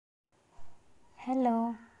Hello,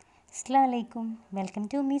 അസ്സലാമു അലൈക്കും. Welcome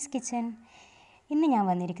to മീസ് kitchen. ഇന്ന് ഞാൻ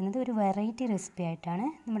വന്നിരിക്കുന്നത് ഒരു വെറൈറ്റി റെസിപ്പി ആയിട്ടാണ്.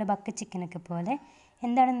 നമ്മുടെ ബക്ക ചിക്കനൊക്കെ പോലെ.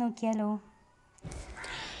 എന്താണെന്ന് നോക്കിയാലോ.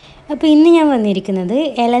 അപ്പോൾ ഇന്ന് ഞാൻ വന്നിരിക്കുന്നത്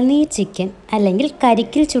ഇളനീർ ചിക്കൻ അല്ലെങ്കിൽ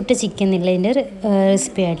കരിക്കിൽ ചുട്ട ചിക്കൻ എന്നുള്ളതിൻ്റെ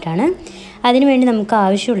റെസിപ്പി ആയിട്ടാണ്. അതിനുവേണ്ടി നമുക്ക്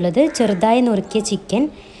ആവശ്യമുള്ളത് ചെറുതായി നുറുക്കിയ ചിക്കൻ,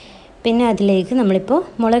 പിന്നെ അതിലേക്ക് നമ്മളിപ്പോൾ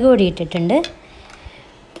മുളക് പൊടി ഇട്ടിട്ടുണ്ട്.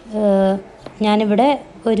 ഞാനിവിടെ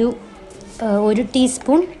ഒരു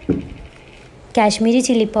ടീസ്പൂൺ കാശ്മീരി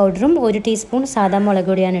ചില്ലി പൗഡറും 1 ടീസ്പൂൺ സാദാ മുളക്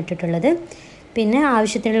പൊടിയാണ് ഇട്ടിട്ടുള്ളത്. പിന്നെ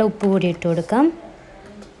ആവശ്യത്തിനുള്ള ഉപ്പ് കൂടി ഇട്ട് കൊടുക്കാം.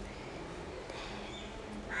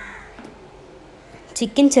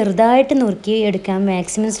 ചിക്കൻ ചെറുതായിട്ട് നുറുക്കി എടുക്കാൻ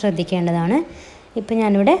മാക്സിമം ശ്രദ്ധിക്കേണ്ടതാണ്. ഇപ്പോൾ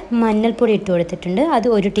ഞാനിവിടെ മഞ്ഞൾപ്പൊടി ഇട്ട് കൊടുത്തിട്ടുണ്ട്. അത്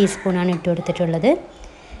 1 ടീസ്പൂണാണ് ഇട്ട് കൊടുത്തിട്ടുള്ളത്.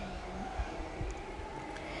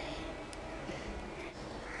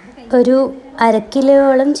 ഒരു 1/2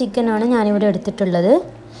 കിലോയോളം ചിക്കനാണ് ഞാനിവിടെ എടുത്തിട്ടുള്ളത്.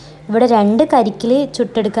 ഇവിടെ 2 കരിക്കിൽ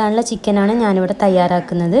ചുട്ടെടുക്കാനുള്ള ചിക്കനാണ് ഞാനിവിടെ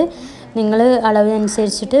തയ്യാറാക്കുന്നത്. നിങ്ങൾ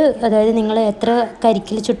അളവിനനുസരിച്ചിട്ട്, അതായത് നിങ്ങൾ എത്ര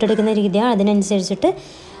കരിക്കിൽ ചുട്ടെടുക്കുന്ന രീതിയാണ് അതിനനുസരിച്ചിട്ട്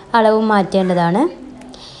അളവ് മാറ്റേണ്ടതാണ്.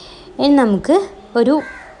 ഇനി നമുക്ക് ഒരു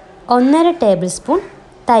 1.5 ടേബിൾ സ്പൂൺ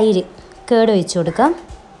തൈര് കേട് ഒഴിച്ച് കൊടുക്കാം.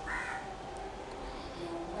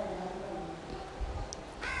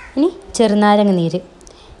 ഇനി ചെറുനാരങ്ങ നീര്,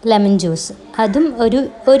 ലെമൺ ജ്യൂസ്, അതും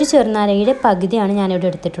ഒരു ചെറുനാരങ്ങയുടെ പകുതിയാണ് ഞാനിവിടെ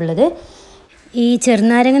എടുത്തിട്ടുള്ളത്. ഈ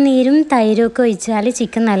ചെറുനാരങ്ങ നീരും തൈരും ഒക്കെ ഒഴിച്ചാൽ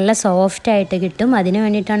ചിക്കൻ നല്ല സോഫ്റ്റായിട്ട് കിട്ടും. അതിന്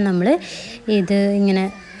വേണ്ടിയിട്ടാണ് നമ്മൾ ഇത് ഇങ്ങനെ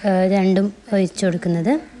രണ്ടും ഒഴിച്ചു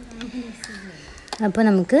കൊടുക്കുന്നത്. അപ്പോൾ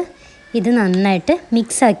നമുക്ക് ഇത് നന്നായിട്ട്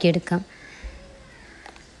മിക്സാക്കി എടുക്കാം.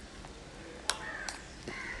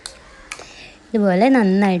 ഇതുപോലെ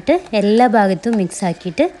നന്നായിട്ട് എല്ലാ ഭാഗത്തും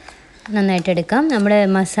മിക്സാക്കിയിട്ട് നന്നായിട്ട് എടുക്കാം. നമ്മുടെ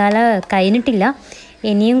മസാല കഴിഞ്ഞിട്ടില്ല,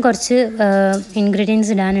 ഇനിയും കുറച്ച്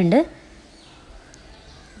ഇൻഗ്രീഡിയൻസ് ഇടാനുണ്ട്.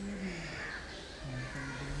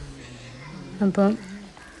 അപ്പോൾ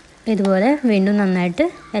ഇതുപോലെ വീണ്ടും നന്നായിട്ട്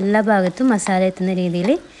എല്ലാ ഭാഗത്തും മസാല എത്തുന്ന രീതിയിൽ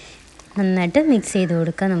നന്നായിട്ട് മിക്സ് ചെയ്ത്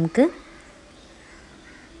കൊടുക്കാം നമുക്ക്.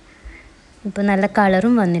 ഇപ്പോൾ നല്ല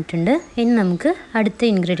കളറും വന്നിട്ടുണ്ട്. ഇനി നമുക്ക് അടുത്ത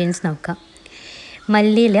ഇൻഗ്രീഡിയൻസ് നോക്കാം.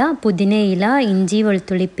 മല്ലിയില, പുതിനയില, ഇഞ്ചി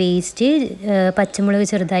വെളുത്തുള്ളി പേസ്റ്റ്, പച്ചമുളക്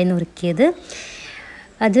ചെറുതായി നുറുക്കിയത്.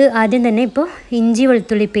 അത് ആദ്യം തന്നെ ഇപ്പോൾ ഇഞ്ചി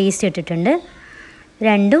വെളുത്തുള്ളി പേസ്റ്റ് ഇട്ടിട്ടുണ്ട്.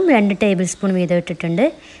 2 ടേബിൾ സ്പൂൺ വീതം ഇട്ടിട്ടുണ്ട്.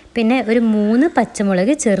 പിന്നെ ഒരു 3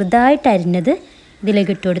 പച്ചമുളക് ചെറുതായിട്ട് അരിഞ്ഞത്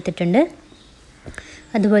ഇതിലേക്ക് ഇട്ട് കൊടുത്തിട്ടുണ്ട്.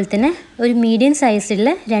 അതുപോലെ തന്നെ ഒരു മീഡിയം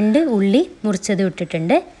സൈസിലുള്ള 2 ഉള്ളി മുറിച്ചത്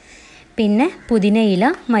ഇട്ടിട്ടുണ്ട്. പിന്നെ പുതിനയില,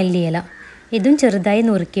 മല്ലിയില ഇതും ചെറുതായി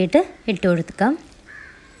നുറുക്കിയിട്ട് ഇട്ട് കൊടുക്കാം.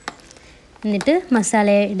 എന്നിട്ട്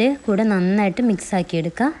മസാലയുടെ കൂടെ നന്നായിട്ട് മിക്സാക്കി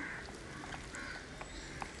എടുക്കാം.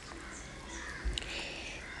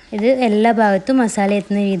 ഇത് എല്ലാ ഭാഗത്തും മസാല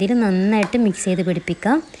എത്തുന്ന രീതിയിൽ നന്നായിട്ട് മിക്സ് ചെയ്ത്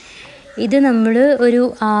പിടിപ്പിക്കാം. ഇത് നമ്മൾ ഒരു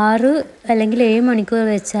 6 അല്ലെങ്കിൽ 7 മണിക്കൂർ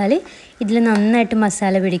വെച്ചാൽ ഇതിൽ നന്നായിട്ട്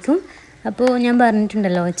മസാല പിടിക്കും. അപ്പോൾ ഞാൻ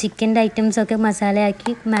പറഞ്ഞിട്ടുണ്ടല്ലോ, ചിക്കൻ്റെ ഐറ്റംസൊക്കെ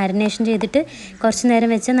മസാലയാക്കി മാരിനേഷൻ ചെയ്തിട്ട് കുറച്ച്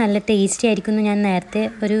നേരം വെച്ചാൽ നല്ല ടേസ്റ്റി ആയിരിക്കും എന്ന് ഞാൻ നേരത്തെ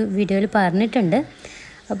ഒരു വീഡിയോയിൽ പറഞ്ഞിട്ടുണ്ട്.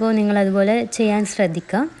 അപ്പോൾ നിങ്ങളതുപോലെ ചെയ്യാൻ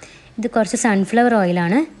ശ്രദ്ധിക്കുക. ഇത് കുറച്ച് സൺഫ്ലവർ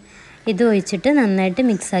ഓയിലാണ്. ഇത് ഒഴിച്ചിട്ട് നന്നായിട്ട്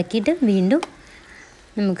മിക്സാക്കിയിട്ട് വീണ്ടും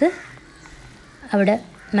നമുക്ക് അവിടെ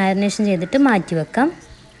മാരിനേഷൻ ചെയ്തിട്ട് മാറ്റി വെക്കാം.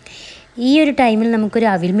 ഈ ഒരു ടൈമിൽ നമുക്കൊരു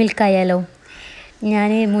അവിൽ മിൽക്ക് ആയാലോ.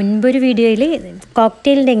 ഞാൻ മുൻപൊരു വീഡിയോയിൽ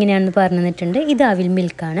കോക്ടെയിലിൻ്റെ എങ്ങനെയാണെന്ന് പറഞ്ഞു തന്നിട്ടുണ്ട്. ഇത് അവിൽ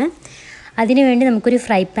മിൽക്കാണ്. അതിനുവേണ്ടി നമുക്കൊരു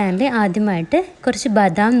ഫ്രൈ പാനിൽ ആദ്യമായിട്ട് കുറച്ച്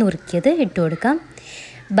ബദാം നുറുക്കിയത് ഇട്ട് കൊടുക്കാം.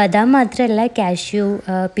 ബദാം മാത്രമല്ല, കാഷ്യൂ,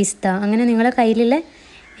 പിസ്ത, അങ്ങനെ നിങ്ങളുടെ കയ്യിലുള്ള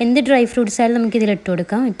എന്ത് ഡ്രൈ ഫ്രൂട്ട്സ് ആയാലും നമുക്കിതിൽ ഇട്ട്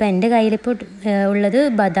കൊടുക്കാം. ഇപ്പോൾ എൻ്റെ കയ്യിലിപ്പോൾ ഉള്ളത്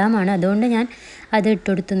ബദാമാണ്, അതുകൊണ്ട് ഞാൻ അത് ഇട്ട്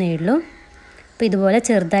കൊടുത്തേ ഉള്ളൂ. അപ്പോൾ ഇതുപോലെ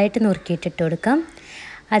ചെറുതായിട്ട് നുറുക്കിയിട്ട് ഇട്ട് കൊടുക്കാം.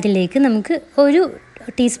 അതിലേക്ക് നമുക്ക് 1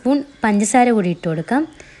 ടീസ്പൂൺ പഞ്ചസാര കൂടി ഇട്ട് കൊടുക്കാം.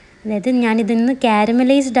 അതായത് ഞാനിതൊന്ന്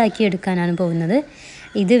കാരമലൈസ്ഡ് ആക്കി എടുക്കാനാണ് പോകുന്നത്.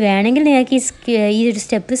 ഇത് വേണമെങ്കിൽ നിങ്ങൾക്ക് ഈ ഒരു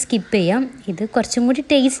സ്റ്റെപ്പ് സ്കിപ്പ് ചെയ്യാം. ഇത് കുറച്ചും കൂടി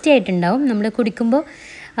ടേസ്റ്റി ആയിട്ടുണ്ടാവും. നമ്മൾ കുടിക്കുമ്പോൾ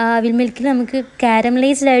അവിൽ മിൽക്കിൽ നമുക്ക്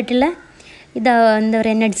കാരമലൈസ്ഡ് ആയിട്ടുള്ള എന്താ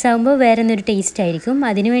പറയുക, നട്ട്സ് ആകുമ്പോൾ വേറെ ഒരു ടേസ്റ്റ് ആയിരിക്കും.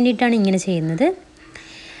 അതിന് വേണ്ടിയിട്ടാണ് ഇങ്ങനെ ചെയ്യുന്നത്.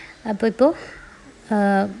 അപ്പോൾ ഇപ്പോൾ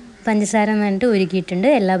പഞ്ചസാര നന്നായിട്ട് ഉരുക്കിയിട്ടുണ്ട്,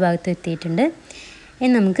 എല്ലാ ഭാഗത്തും എത്തിയിട്ടുണ്ട്.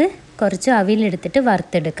 ഇനി നമുക്ക് കുറച്ച് അവിലെടുത്തിട്ട്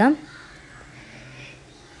വറുത്തെടുക്കാം.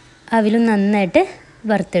 അവിലും നന്നായിട്ട്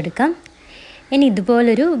വറുത്തെടുക്കാം. ഇനി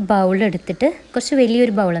ഇതുപോലൊരു ബൗളെടുത്തിട്ട്, കുറച്ച്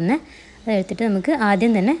വലിയൊരു ബൗൾ തന്നെ, അതെടുത്തിട്ട് നമുക്ക്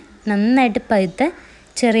ആദ്യം തന്നെ നന്നായിട്ട് പഴുത്ത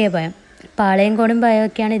ചെറിയ പഴം, പാളയംകോടൻ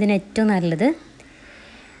പഴമൊക്കെയാണ് ഇതിന് ഏറ്റവും നല്ലത്.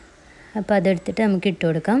 അപ്പോൾ അതെടുത്തിട്ട് നമുക്ക് ഇട്ട്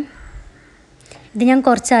കൊടുക്കാം. ഇത് ഞാൻ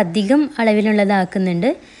കുറച്ചധികം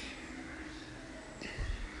അളവിലുള്ളതാക്കുന്നുണ്ട്.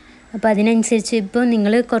 അപ്പോൾ അതിനനുസരിച്ച്, ഇപ്പോൾ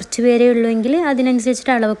നിങ്ങൾ കുറച്ച് പേരേ ഉള്ളൂവെങ്കിൽ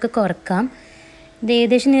അതിനനുസരിച്ചിട്ട് അളവൊക്കെ കുറക്കാം. ഇത്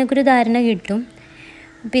ഏകദേശം നിങ്ങൾക്കൊരു ധാരണ കിട്ടും.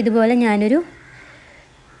 അപ്പോൾ ഇതുപോലെ ഞാനൊരു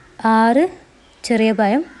 6 ചെറിയ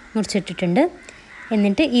പഴം മുറിച്ചിട്ടിട്ടുണ്ട്.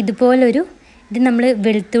 എന്നിട്ട് ഇതുപോലൊരു ഇത് നമ്മൾ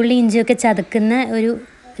വെളുത്തുള്ളി ഇഞ്ചിയൊക്കെ ചതക്കുന്ന ഒരു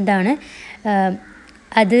ഇതാണ്.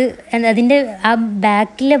 അതിൻ്റെ ആ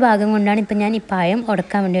ബാക്കിലെ ഭാഗം കൊണ്ടാണ് ഇപ്പം ഞാൻ ഈ പായം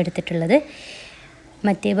ഉടക്കാൻ വേണ്ടി എടുത്തിട്ടുള്ളത്.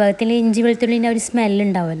 മറ്റേ ഭാഗത്തിൽ ഇഞ്ചി വെളുത്തുള്ളിൻ്റെ ഒരു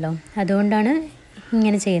സ്മെല്ലുണ്ടാവുമല്ലോ, അതുകൊണ്ടാണ്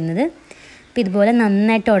ഇങ്ങനെ ചെയ്യുന്നത്. അപ്പോൾ ഇതുപോലെ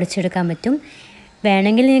നന്നായിട്ട് ഉടച്ചെടുക്കാൻ പറ്റും.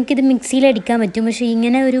 വേണമെങ്കിൽ നിങ്ങൾക്കിത് മിക്സിയിൽ അടിക്കാൻ പറ്റും, പക്ഷേ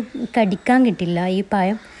ഇങ്ങനെ ഒരു കടിക്കാൻ കിട്ടില്ല ഈ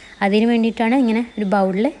പായം. അതിന് വേണ്ടിയിട്ടാണ് ഇങ്ങനെ ഒരു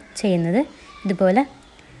ബൗളിൽ ചെയ്യുന്നത്. ഇതുപോലെ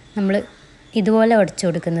നമ്മൾ ഇതുപോലെ ഉടച്ചു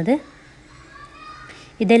കൊടുക്കുന്നത്.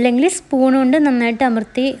 ഇതല്ലെങ്കിൽ സ്പൂൺ കൊണ്ട് നന്നായിട്ട്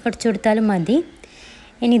അമർത്തി ഉടച്ചു കൊടുത്താലും മതി.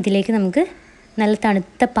 ഇനി ഇതിലേക്ക് നമുക്ക് നല്ല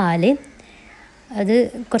തണുത്ത പാല്, അത്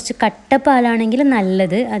കുറച്ച് കട്ട പാലാണെങ്കിൽ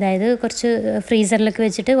നല്ലത്, അതായത് കുറച്ച് ഫ്രീസറിലൊക്കെ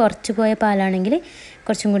വെച്ചിട്ട് കുറച്ച് പോയ പാലാണെങ്കിൽ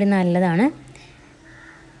കുറച്ചും കൂടി നല്ലതാണ്.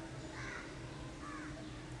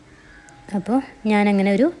 അപ്പോൾ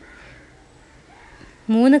ഞാനങ്ങനെ ഒരു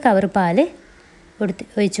 3 കവർ പാല്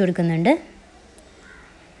ഒഴിച്ചു കൊടുക്കുന്നുണ്ട്.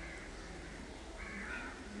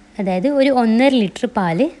 അതായത് ഒരു 1.5 ലിറ്റർ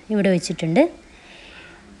പാല് ഇവിടെ ഒഴിച്ചിട്ടുണ്ട്.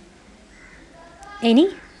 ഇനി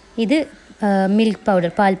ഇത് മിൽക്ക്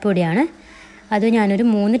പൗഡർ, പാൽപ്പൊടിയാണ്. അത് ഞാനൊരു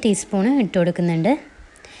 3 ടീസ്പൂൺ ഇട്ട് കൊടുക്കുന്നുണ്ട്.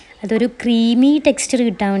 അതൊരു ക്രീമി ടെക്സ്ചർ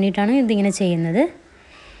കിട്ടാൻ വേണ്ടിയിട്ടാണ് ഇതിങ്ങനെ ചെയ്യുന്നത്.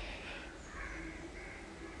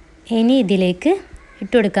 ഇനി ഇതിലേക്ക്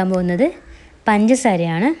ഇട്ട് കൊടുക്കാൻ പോകുന്നത്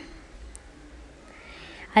പഞ്ചസാരയാണ്.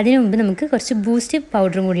 അതിനു മുമ്പ് നമുക്ക് കുറച്ച് ബൂസ്റ്റ്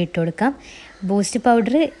പൗഡറും കൂടി ഇട്ട് കൊടുക്കാം. ബൂസ്റ്റ്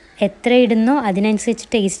പൗഡർ എത്ര ഇടുന്നോ അതിനനുസരിച്ച്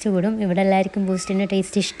ടേസ്റ്റ് കൂടും. ഇവിടെ എല്ലാവർക്കും ബൂസ്റ്റിൻ്റെ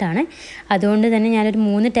ടേസ്റ്റ് ഇഷ്ടമാണ്. അതുകൊണ്ട് തന്നെ ഞാനൊരു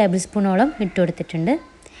 3 ടേബിൾ സ്പൂണോളം ഇട്ട് കൊടുത്തിട്ടുണ്ട്.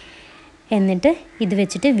 എന്നിട്ട് ഇത്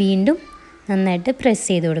വെച്ചിട്ട് വീണ്ടും നന്നായിട്ട് പ്രസ്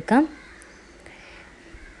ചെയ്ത് കൊടുക്കാം.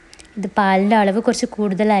 ഇത് പാലിൻ്റെ അളവ് കുറച്ച്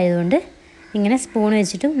കൂടുതലായതുകൊണ്ട് ഇങ്ങനെ സ്പൂൺ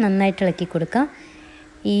വെച്ചിട്ടും നന്നായിട്ട് ഇളക്കി കൊടുക്കാം.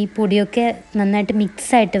 ഈ പൊടിയൊക്കെ നന്നായിട്ട്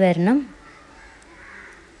മിക്സായിട്ട് വരണം.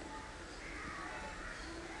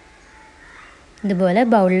 ഇതുപോലെ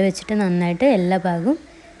ബൗളിൽ വെച്ചിട്ട് നന്നായിട്ട് എല്ലാ ഭാഗവും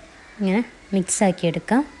ഇങ്ങനെ മിക്സാക്കി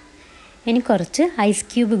എടുക്കാം. ഇനി കുറച്ച് ഐസ്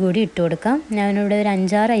ക്യൂബ് കൂടി ഇട്ട് കൊടുക്കാം. ഞാനിവിടെ ഒരു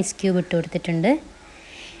 5-6 ഐസ് ക്യൂബ് ഇട്ട് കൊടുത്തിട്ടുണ്ട്.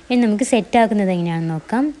 ഇനി നമുക്ക് സെറ്റാക്കുന്നത് എങ്ങനെയാണെന്ന്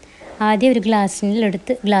നോക്കാം. ആദ്യം ഒരു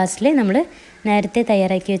ഗ്ലാസ്സിൽ നമ്മൾ നേരത്തെ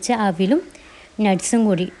തയ്യാറാക്കി വെച്ച അവിലും നട്ട്സും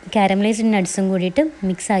കൂടി, കാരമലൈസ്ഡ് നട്ട്സും കൂടിയിട്ട്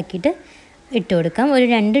മിക്സ് ആക്കിയിട്ട് ഇട്ട് കൊടുക്കാം. ഒരു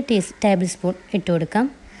 2 ടേബിൾ സ്പൂൺ ഇട്ട് കൊടുക്കാം.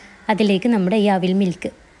 അതിലേക്ക് നമ്മുടെ ഈ അവിൽ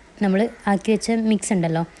മിൽക്ക് നമ്മൾ ആക്കി വെച്ച മിക്സ്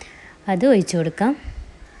ഉണ്ടല്ലോ, അത് ഒഴിച്ചു കൊടുക്കാം.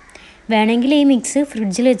 വേണമെങ്കിൽ ഈ മിക്സ്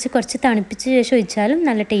ഫ്രിഡ്ജിൽ വെച്ച് കുറച്ച് തണുപ്പിച്ച ശേഷം ഒഴിച്ചാലും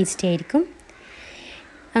നല്ല ടേസ്റ്റി ആയിരിക്കും.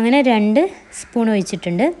 അങ്ങനെ 2 സ്പൂൺ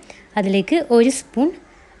ഒഴിച്ചിട്ടുണ്ട്. അതിലേക്ക് 1 സ്പൂൺ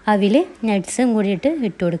അവിൽ നട്ട്സും കൂടിയിട്ട്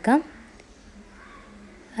ഇട്ട് കൊടുക്കാം.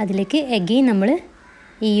 അതിലേക്ക് എഗെയിൻ നമ്മൾ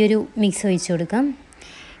ഈ ഒരു മിക്സ് ഒഴിച്ചു കൊടുക്കാം.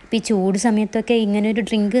 ഇപ്പോൾ ഈ ചൂട് സമയത്തൊക്കെ ഇങ്ങനൊരു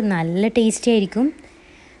ഡ്രിങ്ക് നല്ല ടേസ്റ്റി ആയിരിക്കും.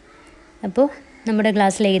 അപ്പോൾ നമ്മുടെ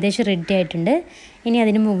ഗ്ലാസ്സിൽ ഏകദേശം റെഡി ആയിട്ടുണ്ട്. ഇനി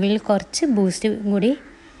അതിന് മുകളിൽ കുറച്ച് ബൂസ്റ്റ് കൂടി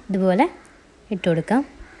ഇതുപോലെ ഇട്ട് കൊടുക്കാം.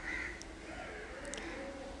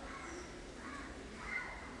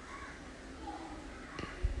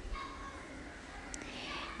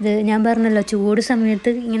 ഇത് ഞാൻ പറഞ്ഞല്ലോ, ചൂട്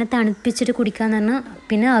സമയത്ത് ഇങ്ങനെ തണുപ്പിച്ചിട്ട് കുടിക്കാമെന്ന് പറഞ്ഞാൽ,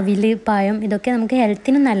 പിന്നെ അവിൽ, പായം ഇതൊക്കെ നമുക്ക്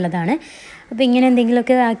ഹെൽത്തിനും നല്ലതാണ്. അപ്പോൾ ഇങ്ങനെ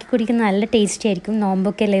എന്തെങ്കിലുമൊക്കെ ആക്കി കുടിക്കുന്നത് നല്ല ടേസ്റ്റി ആയിരിക്കും.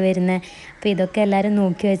 നോമ്പൊക്കെ അല്ലേ വരുന്നത്, അപ്പോൾ ഇതൊക്കെ എല്ലാവരും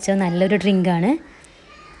നോക്കി വെച്ചാൽ നല്ലൊരു ഡ്രിങ്കാണ്.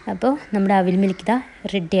 അപ്പോൾ നമ്മുടെ അവിൽ മിൽക്ക് ഇതാ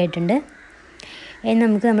റെഡി ആയിട്ടുണ്ട്. ഇനി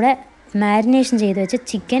നമുക്ക് നമ്മുടെ മാരിനേഷൻ ചെയ്ത് വെച്ച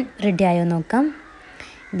ചിക്കൻ റെഡി ആയോ നോക്കാം.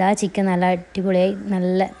 ഇതാ ചിക്കൻ നല്ല അടിപൊളിയായി,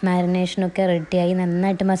 നല്ല മാരിനേഷനൊക്കെ റെഡിയായി,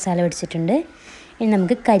 നന്നായിട്ട് മസാല പിടിച്ചിട്ടുണ്ട്. ഇനി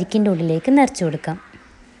നമുക്ക് കരിക്കിൻ്റെ ഉള്ളിലേക്ക് നിറച്ച് കൊടുക്കാം.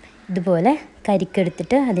 ഇതുപോലെ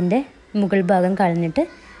കരിക്കെടുത്തിട്ട് അതിൻ്റെ മുകൾ ഭാഗം കളഞ്ഞിട്ട്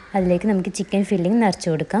അതിലേക്ക് നമുക്ക് ചിക്കൻ ഫില്ലിങ് നിറച്ച്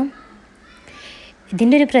കൊടുക്കാം.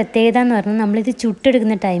 ഇതിൻ്റെ ഒരു പ്രത്യേകത എന്ന് പറഞ്ഞാൽ, നമ്മളിത്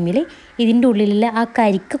ചുട്ടെടുക്കുന്ന ടൈമിൽ ഇതിൻ്റെ ഉള്ളിലുള്ള ആ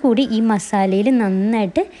കരിക്ക് കൂടി ഈ മസാലയിൽ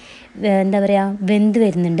നന്നായിട്ട് എന്താ പറയുക വെന്ത്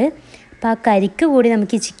വരുന്നുണ്ട്. അപ്പോൾ ആ കരിക്ക് കൂടി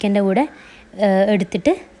നമുക്ക് ഈ ചിക്കൻ്റെ കൂടെ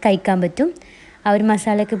എടുത്തിട്ട് കഴിക്കാൻ പറ്റും. ആ ഒരു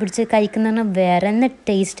മസാലയൊക്കെ പിടിച്ച് കഴിക്കുന്ന പറഞ്ഞാൽ വേറെ തന്നെ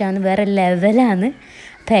ടേസ്റ്റാണ്, വേറെ ലെവലാണ്.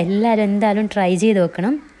 അപ്പോൾ എല്ലാവരും എന്തായാലും ട്രൈ ചെയ്ത്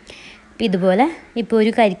നോക്കണം. അപ്പോൾ ഇതുപോലെ ഇപ്പോൾ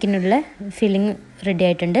ഒരു കരിക്കിനുള്ള ഫില്ലിങ് റെഡി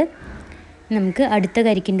ആയിട്ടുണ്ട്. നമുക്ക് അടുത്ത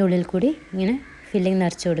കരിക്കിൻ്റെ ഉള്ളിൽ കൂടി ഇങ്ങനെ ഫില്ലിങ്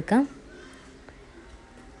നിറച്ച് കൊടുക്കാം.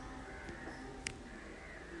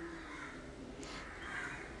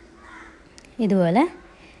 ഇതുപോലെ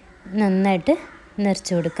നന്നായിട്ട്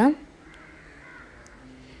നിറച്ച് കൊടുക്കാം.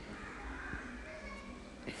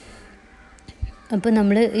 അപ്പോൾ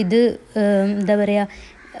നമ്മൾ ഇത് എന്താ പറയുക,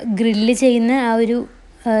 ഗ്രില്ല് ചെയ്യുന്ന ആ ഒരു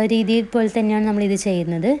രീതി പോലെ തന്നെയാണ് നമ്മളിത്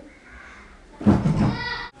ചെയ്യുന്നത്.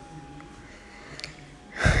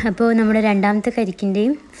 അപ്പോൾ നമ്മുടെ രണ്ടാമത്തെ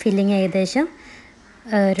കരിക്കിൻ്റെയും ഫില്ലിങ് ഏകദേശം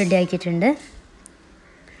റെഡി ആക്കിയിട്ടുണ്ട്.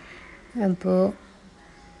 അപ്പോൾ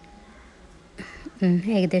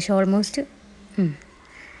ഏകദേശം ഓൾമോസ്റ്റ്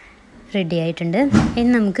റെഡി ആയിട്ടുണ്ട്. ഇനി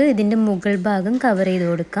നമുക്ക് ഇതിൻ്റെ മുകൾ ഭാഗം കവർ ചെയ്ത്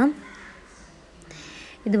കൊടുക്കാം.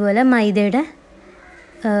 ഇതുപോലെ മൈദയുടെ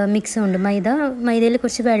മിക്സ് ഉണ്ട്. മൈദയിൽ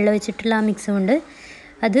കുറച്ച് വെള്ളം വെച്ചിട്ടുള്ള ആ മിക്സ് കൊണ്ട്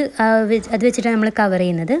അത് വെച്ചിട്ടാണ് നമ്മൾ കവർ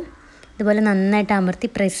ചെയ്യുന്നത്. ഇതുപോലെ നന്നായിട്ട് അമർത്തി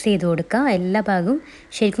പ്രസ് ചെയ്ത് കൊടുക്കുക. എല്ലാ ഭാഗവും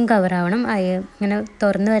ശരിക്കും കവറാവണം. ഇങ്ങനെ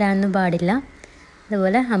തുറന്ന് വരാനൊന്നും പാടില്ല.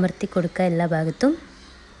 അതുപോലെ അമർത്തി കൊടുക്കുക എല്ലാ ഭാഗത്തും.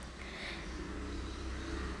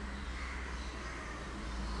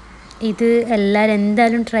 ഇത് എല്ലാവരും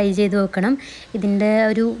എന്തായാലും ട്രൈ ചെയ്ത് നോക്കണം. ഇതിൻ്റെ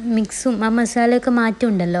ഒരു മിക്സും ആ മസാലയൊക്കെ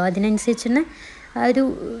മാറ്റമുണ്ടല്ലോ, അതിനനുസരിച്ച് തന്നെ ആ ഒരു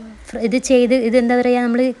ഇതെന്താ പറയുക,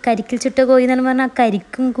 നമ്മൾ കരിക്കിൽ ചുട്ട കോഴി എന്ന് പറഞ്ഞാൽ ആ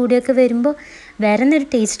കരിക്കും കൂടിയൊക്കെ വരുമ്പോൾ വേറെ ഒരു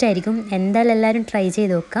ടേസ്റ്റ് ആയിരിക്കും. എന്തായാലും എല്ലാവരും ട്രൈ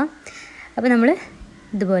ചെയ്ത് നോക്കാം. അപ്പോൾ നമ്മൾ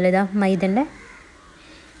ഇതുപോലെ മൈദൻ്റെ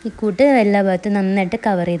ഈ കൂട്ട് എല്ലാ ഭാഗത്തും നന്നായിട്ട്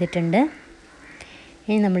കവർ ചെയ്തിട്ടുണ്ട്.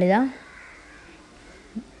 ഇനി നമ്മളിതാ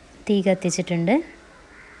തീ കത്തിച്ചിട്ടുണ്ട്.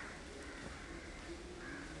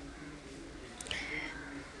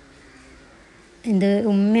 ഇത്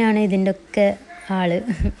ഉമ്മയാണ് ഇതിൻ്റെ ഒക്കെ ആള്.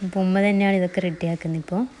 അപ്പോൾ ഉമ്മ തന്നെയാണ് ഇതൊക്കെ റെഡിയാക്കുന്നത്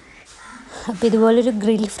ഇപ്പോൾ. അപ്പോൾ ഇതുപോലൊരു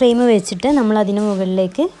ഗ്രിൽ ഫ്രെയിം വെച്ചിട്ട് നമ്മൾ അതിന്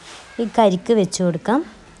മുകളിലേക്ക് ഈ കരിക്ക് വെച്ച് കൊടുക്കാം.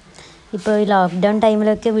 ഇപ്പോൾ ഈ ലോക്ക്ഡൗൺ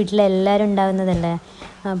ടൈമിലൊക്കെ വീട്ടിലെല്ലാവരും ഉണ്ടാകുന്നതല്ലേ,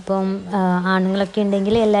 അപ്പം ആണുങ്ങളൊക്കെ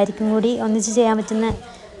ഉണ്ടെങ്കിൽ എല്ലാവർക്കും കൂടി ഒന്നിച്ച് ചെയ്യാൻ പറ്റുന്ന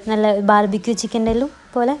നല്ല ബാർബിക്യൂ ചിക്കൻ്റെ എല്ലാം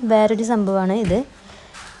പോലെ വേറൊരു സംഭവമാണ് ഇത്.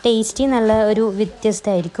 ടേസ്റ്റി നല്ല ഒരു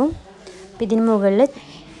വ്യത്യസ്തമായിരിക്കും. അപ്പോൾ ഇതിന് മുകളിൽ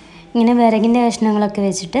ഇങ്ങനെ വിറകിൻ്റെ കഷ്ണങ്ങളൊക്കെ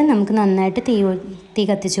വെച്ചിട്ട് നമുക്ക് നന്നായിട്ട് തീ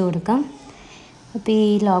കത്തിച്ച് കൊടുക്കാം. അപ്പോൾ ഈ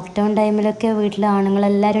ലോക്ക്ഡൗൺ ടൈമിലൊക്കെ വീട്ടിൽ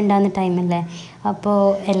ആണുങ്ങളെല്ലാവരും ഉണ്ടാകുന്ന ടൈമല്ലേ, അപ്പോൾ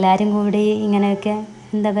എല്ലാവരും കൂടി ഇങ്ങനെയൊക്കെ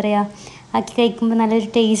എന്താ പറയുക ആക്കി കഴിക്കുമ്പോൾ നല്ലൊരു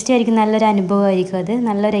ടേസ്റ്റ് ആയിരിക്കും, നല്ലൊരു അനുഭവമായിരിക്കും. അത്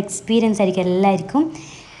നല്ലൊരു എക്സ്പീരിയൻസ് ആയിരിക്കും എല്ലാവർക്കും.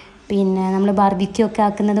 പിന്നെ നമ്മൾ ബാർബിക്യൂ ഒക്കെ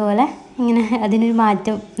ആക്കുന്നത് പോലെ ഇങ്ങനെ അതിനൊരു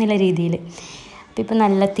മാറ്റം എന്നുള്ള രീതിയിൽ. അപ്പോൾ ഇപ്പോൾ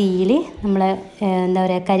നല്ല തീയിൽ നമ്മൾ എന്താ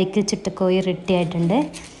പറയുക കരിക്കിൽ ചുട്ടക്കോഴി റെഡി ആയിട്ടുണ്ട്.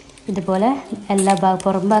 ഇതുപോലെ എല്ലാ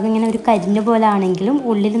പുറം ഭാഗം ഇങ്ങനെ ഒരു കരിഞ്ഞ പോലെ ആണെങ്കിലും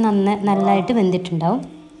ഉള്ളിൽ നല്ലതായിട്ട് വെന്തിട്ടുണ്ടാവും.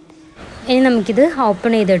 ഇനി നമുക്കിത്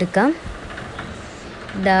ഓപ്പൺ ചെയ്തെടുക്കാം.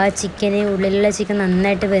 ഇതാ ഉള്ളിലുള്ള ചിക്കൻ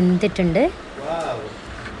നന്നായിട്ട് വെന്തിട്ടുണ്ട്.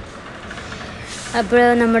 അപ്പോൾ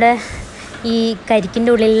നമ്മുടെ ഈ കരിക്കിൻ്റെ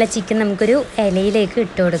ഉള്ളിലുള്ള ചിക്കൻ നമുക്കൊരു ഇലയിലേക്ക്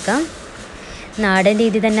ഇട്ട് കൊടുക്കാം. നാടൻ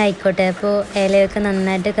രീതി തന്നെ ആയിക്കോട്ടെ. അപ്പോൾ ഇലയൊക്കെ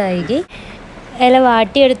നന്നായിട്ട് കഴുകി ഇല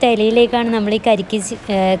വാട്ടിയെടുത്ത ഇലയിലേക്കാണ് നമ്മൾ ഈ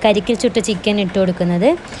കരിക്കിൽ ചുട്ട ചിക്കൻ ഇട്ട് കൊടുക്കുന്നത്.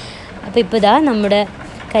 അപ്പോൾ ഇപ്പോൾ ഇതാ നമ്മുടെ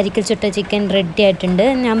കരിക്കിൽ ചുട്ട ചിക്കൻ റെഡി ആയിട്ടുണ്ട്.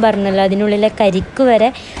 ഞാൻ പറഞ്ഞല്ലോ അതിനുള്ളിലെ കരിക്ക് വരെ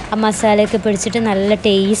ആ മസാലയൊക്കെ പിടിച്ചിട്ട് നല്ല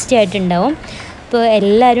ടേസ്റ്റി ആയിട്ടുണ്ടാവും. അപ്പോൾ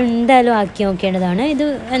എല്ലാവരും എന്തായാലും ആക്കി നോക്കേണ്ടതാണ്. ഇത്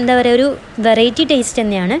എന്താ പറയുക ഒരു വെറൈറ്റി ടേസ്റ്റ്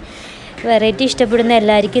തന്നെയാണ്. വെറൈറ്റി ഇഷ്ടപ്പെടുന്ന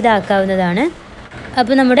എല്ലാവർക്കും ഇതാക്കാവുന്നതാണ്.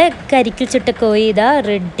 അപ്പോൾ നമ്മുടെ കരിക്കിൽ ചുട്ട കോഴി ഇതാ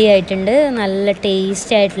റെഡി ആയിട്ടുണ്ട്. നല്ല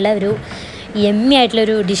ടേസ്റ്റി ആയിട്ടുള്ള ഒരു യമ്മി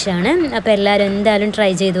ആയിട്ടുള്ളൊരു ഡിഷാണ്. അപ്പോൾ എല്ലാവരും എന്തായാലും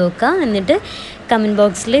ട്രൈ ചെയ്ത് നോക്കുക. എന്നിട്ട് കമൻറ്റ്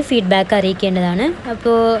ബോക്സിൽ ഫീഡ്ബാക്ക് അറിയിക്കേണ്ടതാണ്.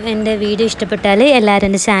 അപ്പോൾ എൻ്റെ വീഡിയോ ഇഷ്ടപ്പെട്ടാൽ എല്ലാവരും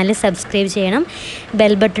എൻ്റെ ചാനൽ സബ്സ്ക്രൈബ് ചെയ്യണം.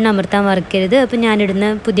 ബെൽ ബട്ടൺ അമർത്താൻ മറക്കരുത്. അപ്പോൾ ഞാനിടുന്ന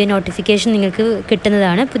പുതിയ നോട്ടിഫിക്കേഷൻ നിങ്ങൾക്ക്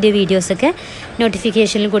കിട്ടുന്നതാണ്. പുതിയ വീഡിയോസൊക്കെ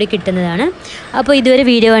നോട്ടിഫിക്കേഷനിൽ കൂടി കിട്ടുന്നതാണ്. അപ്പോൾ ഇതുവരെ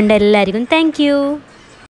വീഡിയോ കണ്ട എല്ലാവർക്കും താങ്ക്